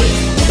hoes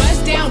pissed.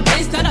 Bust down,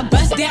 bitch, not a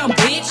bust down,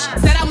 bitch.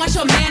 Said I want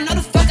your man, no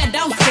the fuck I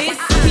don't fit.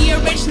 See a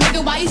rich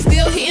nigga, why you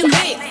still hitting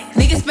licks?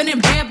 Niggas spinning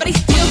bread, but he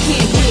still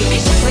can't hit.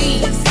 Bitch,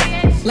 please.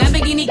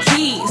 Lamborghini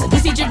keys,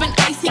 pussy dripping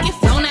ice, he get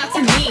flown out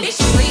to me.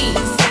 Bitch, please.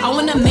 I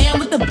want a man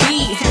with the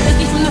beats,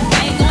 cookies from the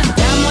bag going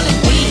down on the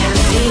beat.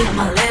 See on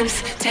my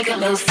lips, take a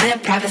little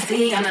sip.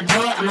 Privacy on the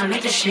door, I'ma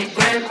make this shit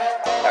grip.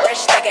 A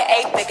rich nigga,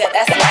 8-figure,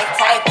 that's my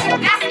type. That's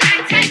my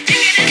type,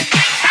 nigga, that's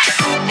my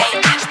type.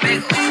 8-inch big,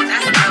 ooh,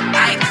 that's the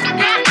pipe.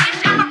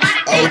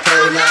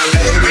 Okay, now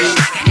ladies,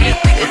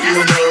 if you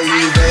know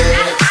you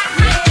bad,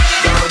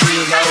 don't be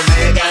no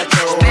man, got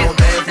your own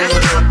band, put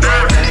up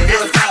your hand.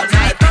 You're top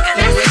type,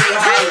 and we do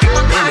high.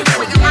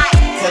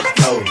 Touch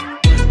the toe,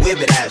 whip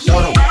it out, show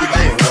them you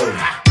bang roll.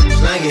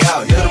 Slang it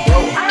out, you're the bro.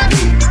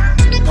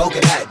 Poke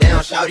it out, down,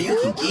 shout it, you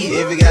can get it.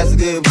 If you got some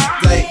good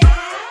play,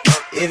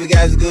 if you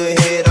got some good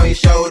head on your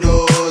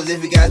shoulders,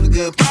 if you got some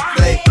good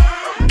play,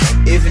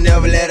 if you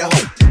never let a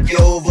hoe get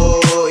over,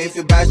 if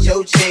you bout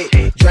your check,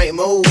 drink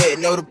more wet,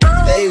 know the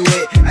stay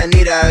wet. I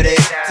need all that,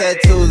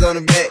 tattoos on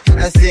the back,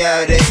 I see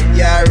all that.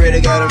 Yeah, I already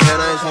got a man,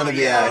 I ain't tryna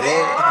be out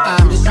there.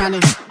 I'm just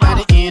tryna hit by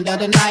the end of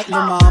the night.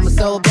 Lil' mama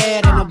so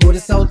bad and my booty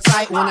so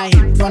tight. When I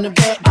hit from the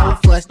back, don't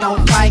fuss,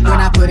 don't fight. When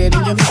I put it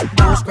in your mouth,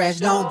 don't scratch,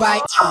 don't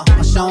bite.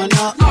 I'm showing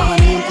up, my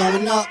name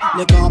going up,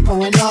 liquor I'm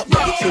pouring up.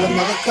 Look at you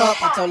another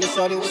cup. I told the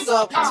shorty what's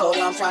up, told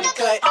her I'm tryna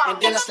cut,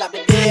 and then I slapped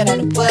the dead on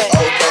the butt.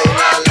 Okay,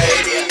 now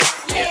ladies,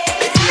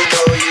 if you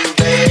know you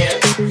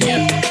bad, don't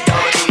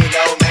need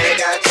no man,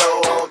 got your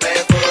own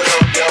band, put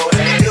up your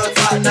hand. You're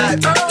top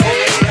notch, hey,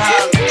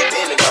 holla,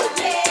 in the go,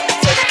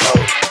 touch the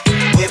toe,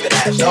 whip it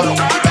out, show them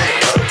you bang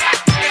roll.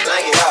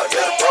 Slang it out,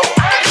 you're the bro.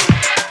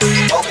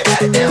 Poke it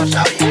out, down,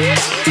 shout you.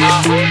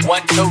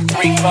 1, 2,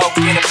 3, 4,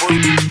 get it,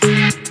 booty.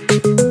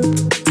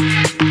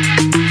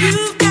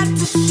 You've got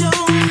to show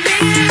me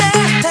love.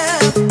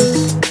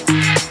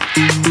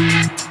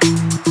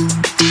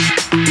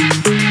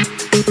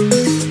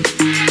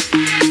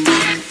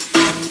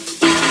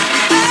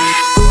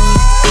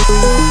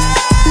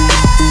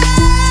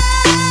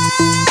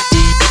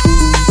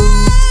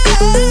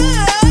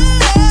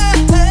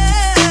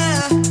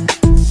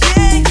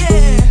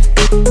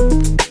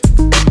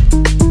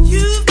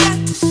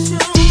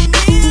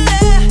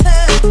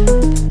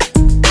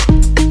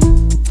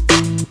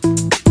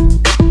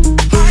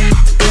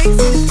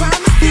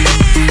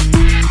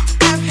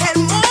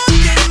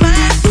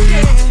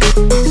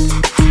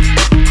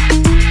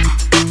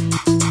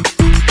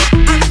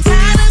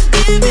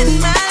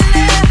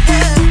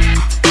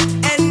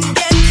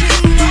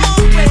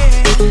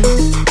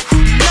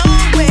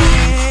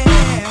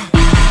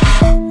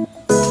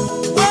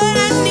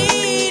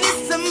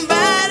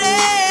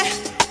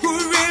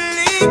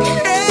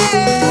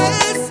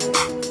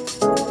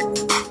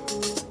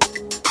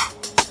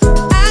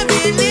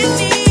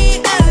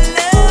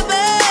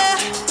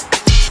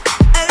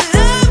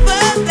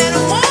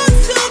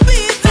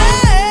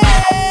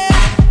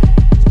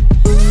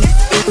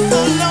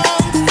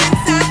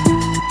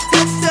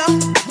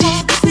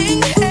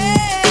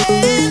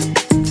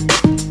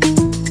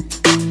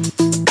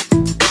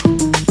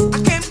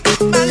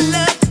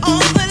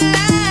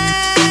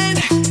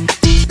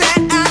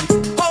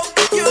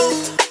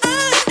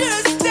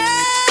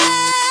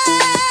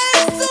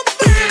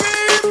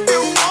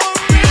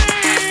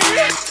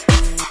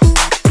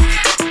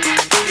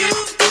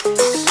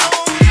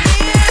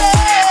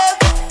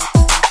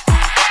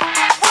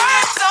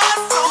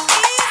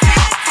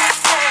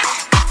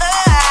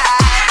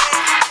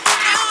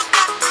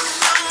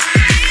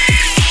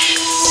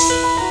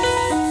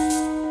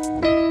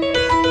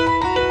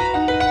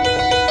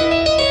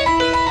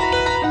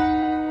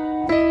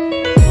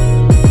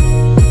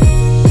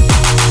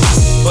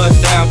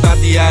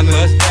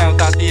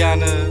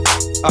 Tatiana.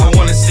 I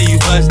wanna see you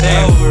bust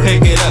down,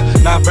 pick it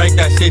up, now break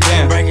that shit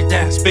down, break it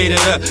down, speed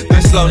it up,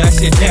 then slow that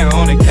shit down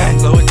on the gang,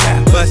 slow it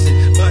down, bust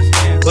it,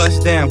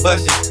 bust down,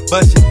 bust it,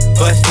 bust it,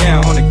 bust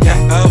down on the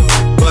gang,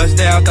 bust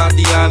down,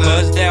 Tatiana,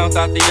 bust down,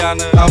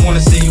 Tatiana. I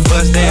wanna see you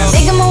bust down.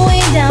 Making my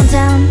way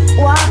downtown,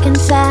 walking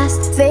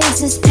fast,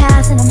 faces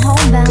pass and I'm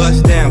homebound.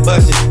 Bust down,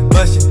 bust it,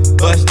 bust it,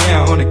 bust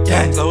down on the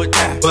gang, slow it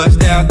down, bust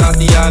down,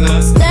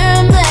 Tatiana.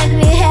 Staring black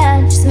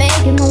ahead, just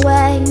making my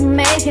way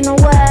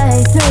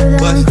through the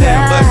bust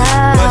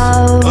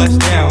down, bust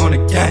down on the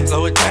gang,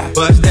 slow it down,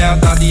 bust down,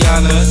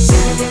 Tatiana.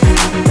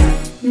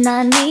 And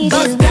I need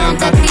Bust you. down,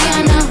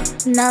 Tatiana.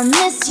 And I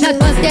miss you. Now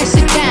bust that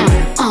shit down.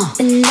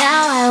 And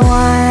now I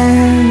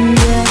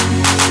wonder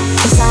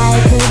if I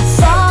could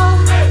fall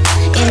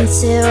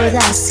into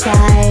the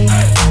sky.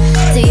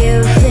 Do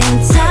you think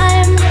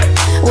time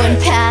would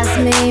pass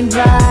me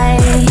by?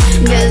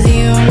 'Cause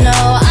you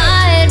know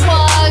I'd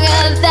walk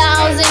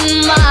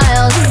 1,000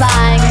 miles if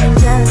I could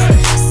just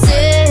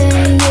see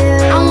you.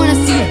 I wanna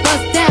see you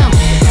bust down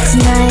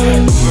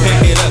tonight.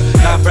 Pick it up,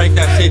 now break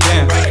that shit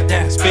down, break it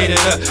down, speed it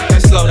up,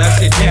 then slow that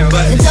shit down.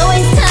 Bust It's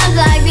always times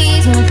like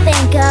these when I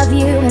think of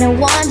you, and I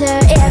wonder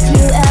if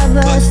you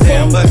ever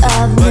think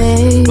of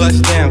me.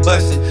 bust down,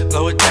 bust it,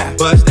 slow it down,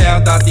 bust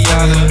down,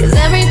 Tatiana. 'Cause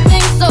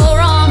everything's so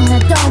wrong and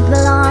I don't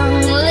belong,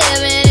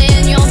 living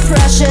in your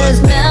precious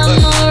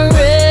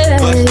memory.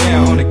 Bust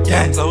down on the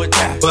gang, slow it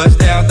down, bust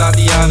down,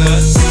 Tatiana.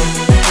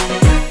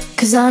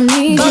 'Cause I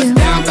need Bust you.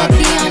 down,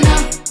 Tatiana.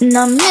 And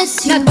I miss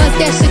you. Now bust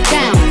that shit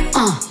down.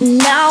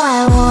 Now I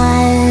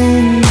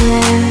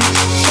wonder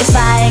if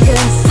I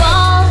could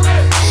fall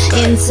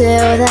into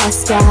the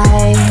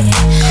sky.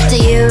 Do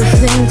you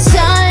think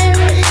time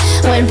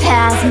would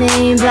pass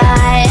me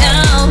by?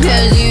 Oh,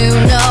 'cause you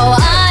know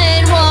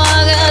I'd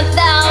walk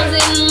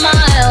 1,000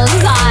 miles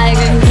if I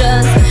could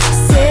just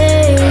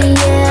see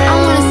you. I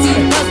wanna see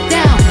you bust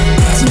down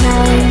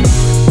tonight.